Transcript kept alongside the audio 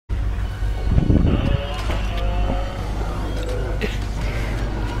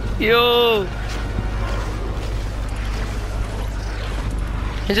Yo!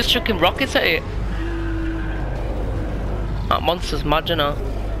 He's just chucking rockets at it. That monster's mad, you know.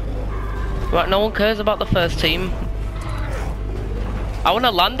 Right, no one cares about the first team. I want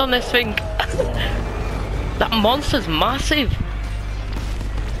to land on this thing. That monster's massive.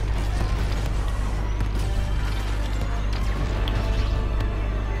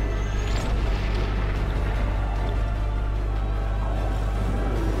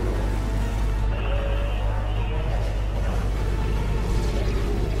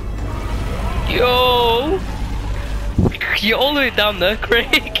 Yo! You're all the way down there,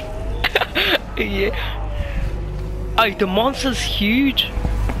 Craig. Yeah. Oh, the monster's huge.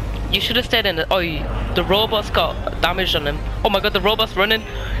 You should have stayed in it. Oh, the robot's got damage on him. Oh my god, the robot's running.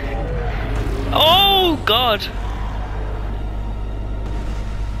 Oh god.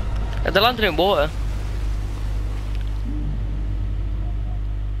 They landed in water.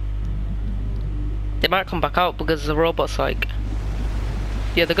 They might come back out because the robot's like...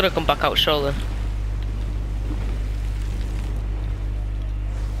 Yeah, they're gonna come back out surely.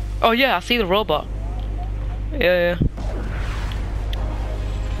 Oh yeah, I see the robot. Yeah.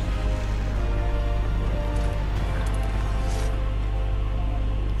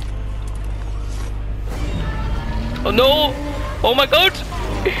 Oh no! Oh my god!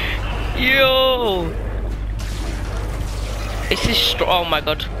 Yo! This is strong. Oh my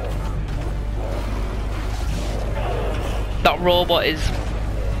god. That robot is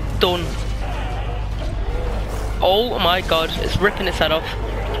done. Oh my god, it's ripping its head off.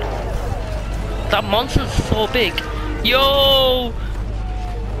 That monster's so big. Yo!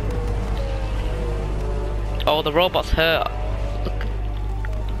 Oh, the robot's hurt. Look.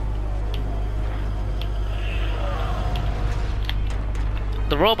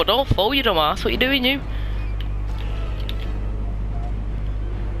 The robot, don't fall, you dumbass. What you doing, you?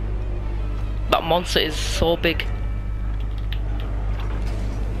 That monster is so big.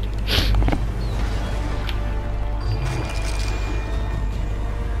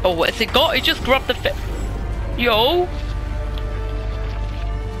 Oh, what has it got? It just grabbed the Yo!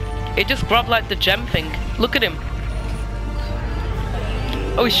 It just grabbed like the gem thing. Look at him.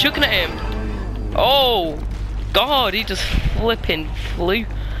 Oh, he's shooting at him. Oh! God, he just flipping flew.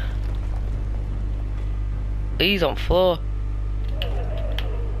 He's on floor.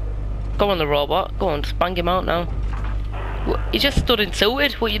 Go on the robot. Go on, just bang him out now. He just stood and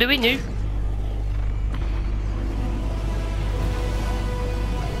tilted. What are you doing, you?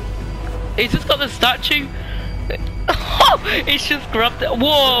 He's just got the statue. He's just grabbed it.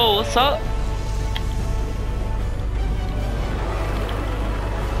 Whoa, what's that?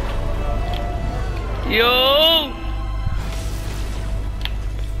 Yo!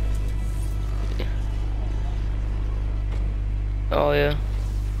 Oh yeah.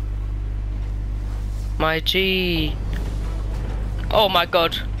 My G. Oh my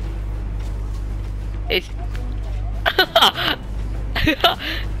god. It's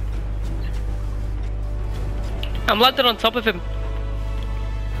I'm landing on top of him.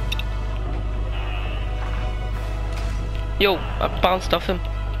 Yo, I bounced off him.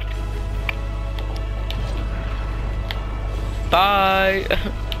 Bye.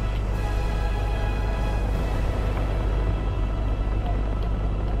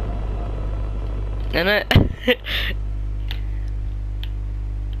 Innit?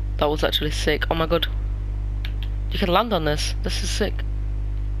 That was actually sick. Oh my god. You can land on this. This is sick.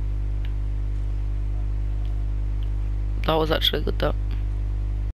 That was actually good though.